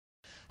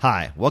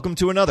Hi, welcome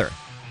to another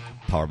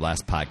Power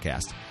Blast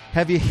podcast.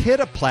 Have you hit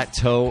a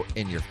plateau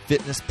in your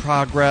fitness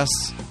progress?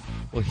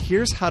 Well,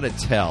 here's how to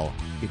tell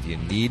if you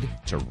need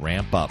to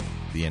ramp up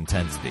the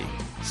intensity.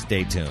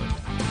 Stay tuned.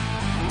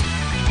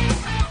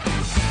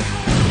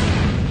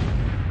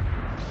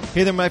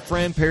 Hey there, my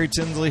friend. Perry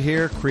Tinsley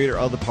here, creator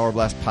of the Power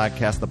Blast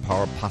podcast, the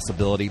power of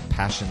possibility,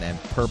 passion,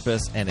 and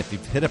purpose. And if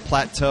you've hit a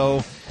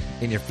plateau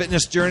in your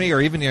fitness journey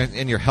or even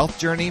in your health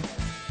journey,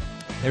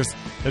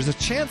 there's a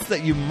chance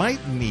that you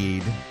might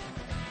need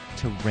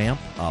to ramp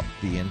up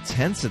the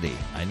intensity.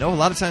 I know a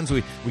lot of times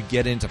we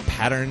get into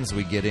patterns,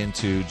 we get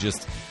into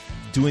just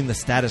doing the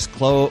status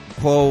quo.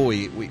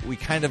 We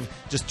kind of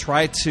just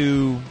try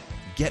to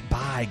get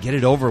by, get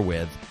it over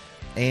with.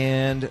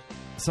 And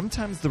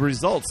sometimes the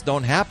results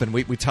don't happen.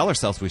 We tell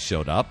ourselves we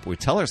showed up. We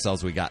tell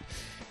ourselves we got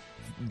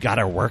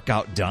our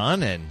workout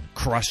done and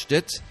crushed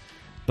it.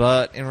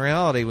 But in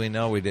reality, we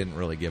know we didn't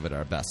really give it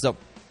our best. So,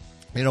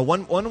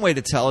 one way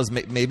to tell is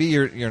maybe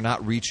you're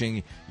not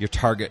reaching your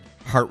target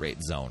heart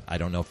rate zone. I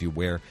don't know if you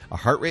wear a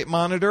heart rate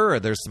monitor or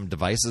there's some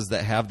devices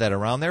that have that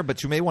around there,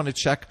 but you may want to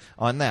check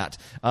on that.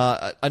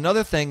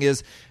 Another thing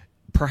is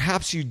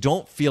perhaps you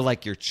don't feel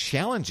like you're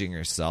challenging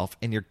yourself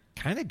and you're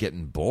kind of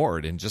getting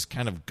bored and just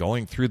kind of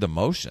going through the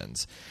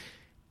motions.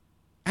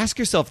 Ask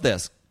yourself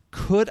this: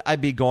 could I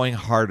be going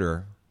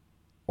harder,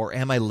 or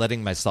am I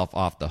letting myself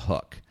off the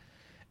hook?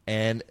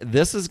 And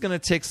this is going to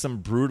take some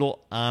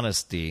brutal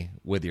honesty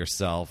with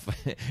yourself.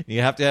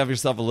 You have to have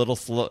yourself a little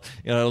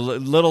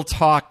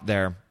talk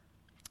there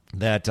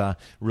that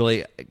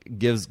really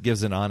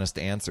gives an honest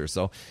answer.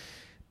 So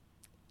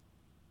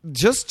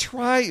just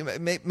try,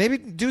 maybe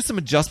do some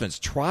adjustments.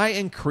 Try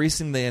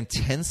increasing the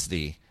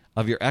intensity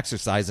of your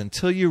exercise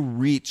until you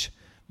reach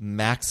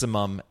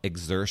maximum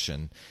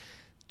exertion.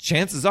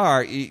 Chances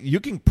are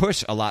you can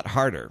push a lot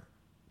harder.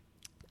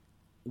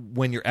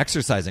 When you're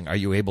exercising, are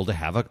you able to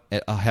have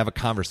a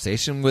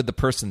conversation with the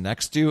person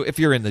next to you if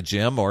you're in the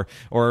gym, or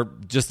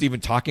just even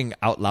talking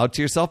out loud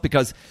to yourself?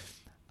 Because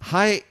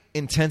high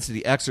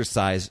intensity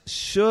exercise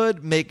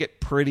should make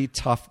it pretty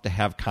tough to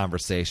have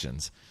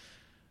conversations.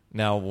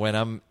 Now, when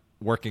I'm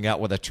working out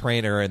with a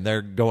trainer and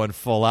they're going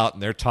full out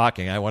and they're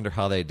talking, I wonder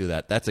how they do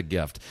that. That's a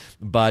gift.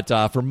 But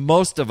for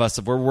most of us,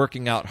 if we're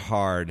working out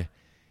hard,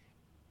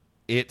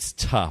 it's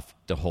tough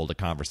to hold a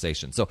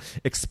conversation. So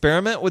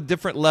experiment with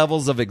different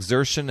levels of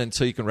exertion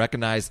until you can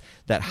recognize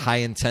that high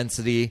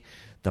intensity,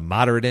 the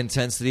moderate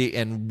intensity,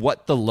 and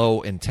what the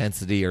low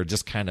intensity or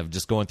just kind of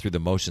just going through the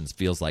motions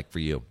feels like for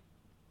you.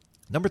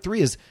 Number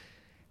 3 is,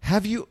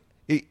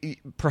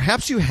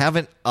 perhaps you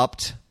haven't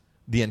upped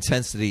the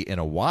intensity in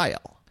a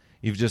while.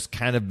 You've just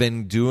kind of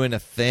been doing a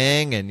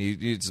thing, and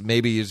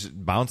maybe you're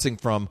bouncing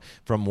from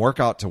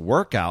workout to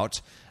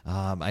workout.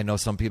 I know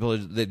some people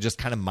that just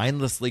kind of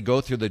mindlessly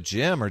go through the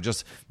gym or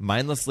just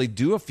mindlessly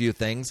do a few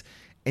things,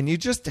 and you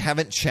just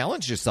haven't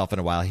challenged yourself in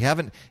a while. You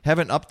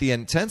haven't upped the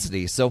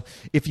intensity. So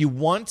if you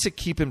want to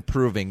keep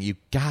improving, you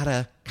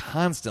gotta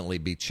constantly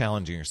be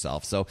challenging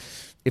yourself. So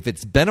if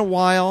it's been a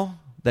while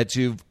that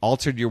you've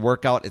altered your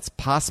workout, it's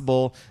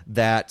possible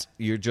that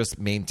you're just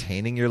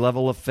maintaining your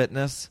level of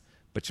fitness,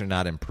 but you're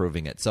not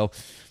improving it. So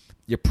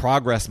your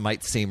progress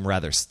might seem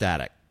rather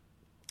static.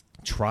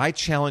 Try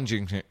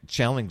challenging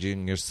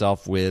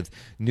yourself with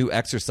new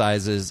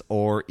exercises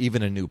or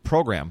even a new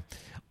program.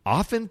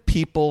 Often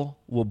people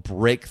will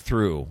break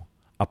through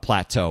a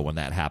plateau when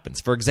that happens.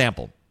 For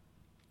example,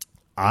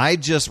 I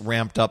just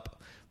ramped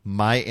up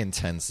my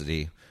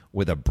intensity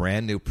with a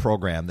brand new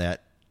program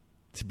that,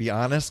 to be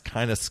honest,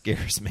 kind of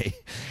scares me.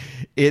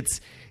 It's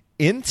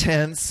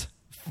intense,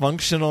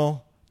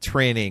 functional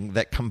training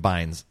that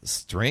combines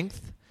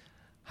strength,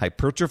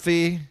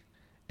 hypertrophy,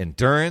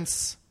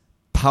 endurance,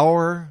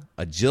 power,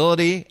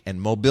 agility, and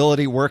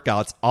mobility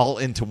workouts all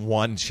into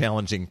one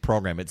challenging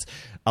program. It's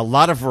a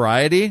lot of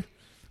variety,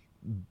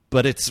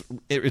 but it's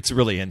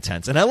really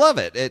intense, and I love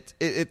it.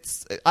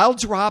 I'll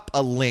drop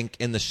a link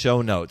in the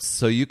show notes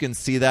so you can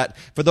see that.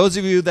 For those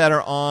of you that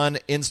are on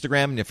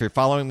Instagram, and if you're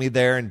following me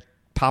there and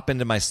pop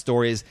into my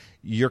stories,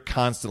 you're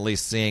constantly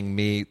seeing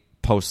me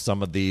post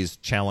some of these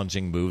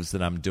challenging moves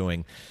that I'm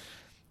doing.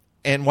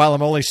 And while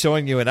I'm only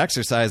showing you an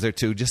exercise or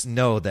two, just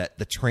know that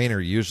the trainer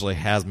usually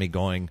has me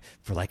going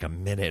for like a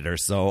minute or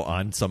so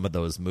on some of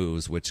those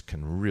moves, which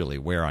can really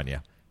wear on you.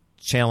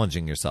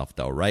 Challenging yourself,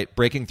 though, right?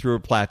 Breaking through a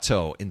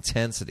plateau,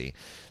 intensity.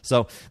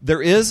 So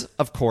there is,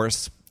 of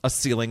course, a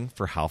ceiling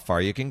for how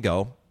far you can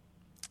go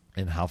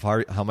and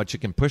how much you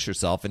can push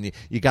yourself. And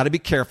you got to be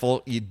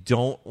careful. You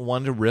don't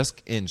want to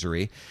risk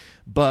injury.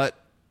 But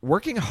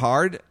working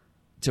hard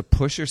to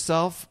push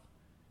yourself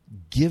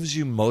gives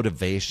you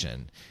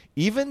motivation.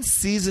 Even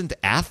seasoned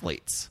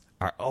athletes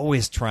are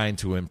always trying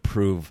to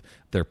improve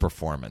their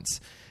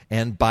performance.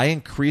 And by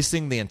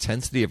increasing the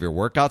intensity of your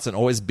workouts and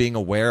always being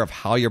aware of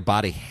how your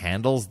body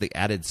handles the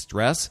added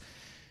stress,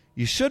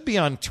 you should be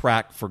on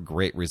track for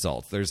great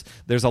results.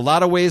 There's a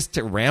lot of ways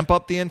to ramp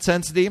up the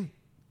intensity.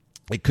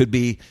 It could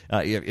be,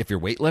 if you're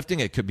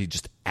weightlifting, it could be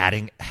just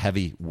adding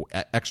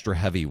extra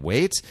heavy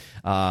weights,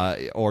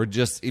 or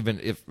just even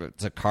if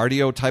it's a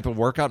cardio type of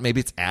workout, maybe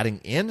it's adding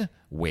in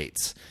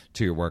weights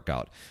to your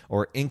workout,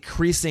 or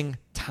increasing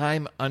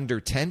time under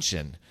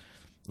tension.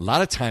 A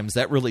lot of times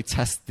that really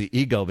tests the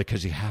ego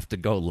because you have to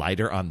go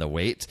lighter on the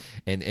weight,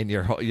 and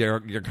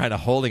you're kind of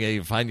holding it.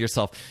 You find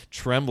yourself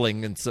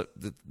trembling and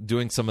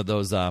doing some of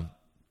those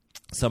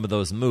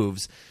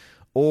moves,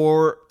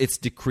 or it's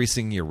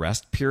decreasing your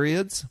rest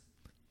periods,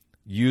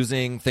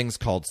 using things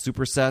called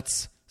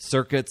supersets,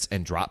 circuits,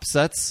 and drop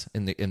sets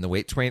in the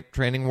weight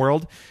training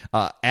world.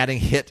 Adding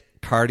HIIT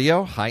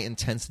cardio, high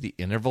intensity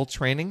interval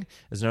training,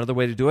 is another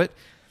way to do it.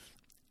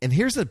 And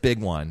here's a big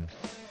one: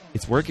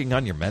 it's working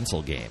on your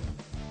mental game.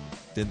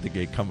 Didn't think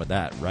it'd come with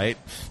that, right?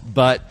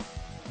 But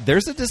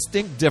there's a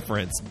distinct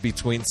difference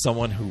between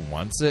someone who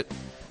wants it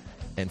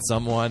and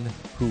someone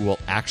who will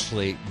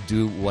actually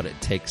do what it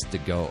takes to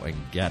go and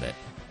get it.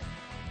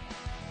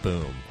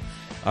 Boom.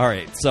 All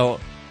right,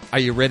 so are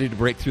you ready to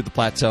break through the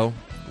plateau,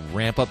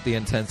 ramp up the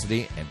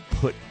intensity, and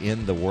put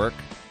in the work?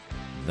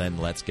 Then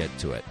let's get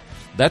to it.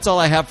 That's all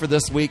I have for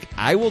this week.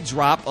 I will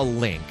drop a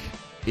link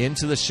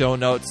into the show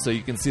notes so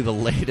you can see the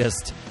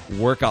latest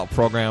workout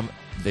program,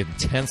 the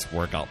intense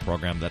workout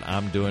program that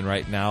I'm doing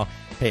right now.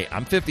 Hey,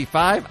 I'm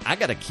 55. I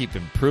got to keep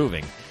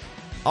improving.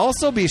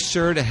 Also, be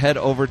sure to head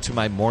over to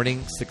my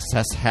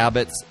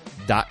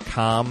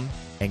morningsuccesshabits.com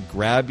and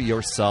grab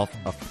yourself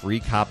a free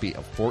copy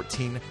of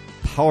 14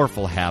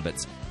 Powerful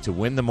Habits to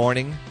Win the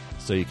Morning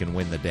so you can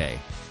win the day.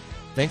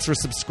 Thanks for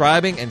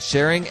subscribing and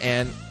sharing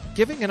and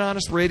giving an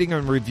honest rating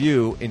and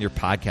review in your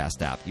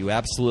podcast app. You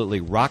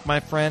absolutely rock, my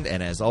friend.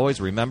 And as always,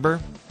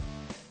 remember,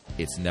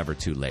 it's never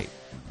too late.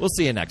 We'll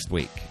see you next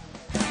week.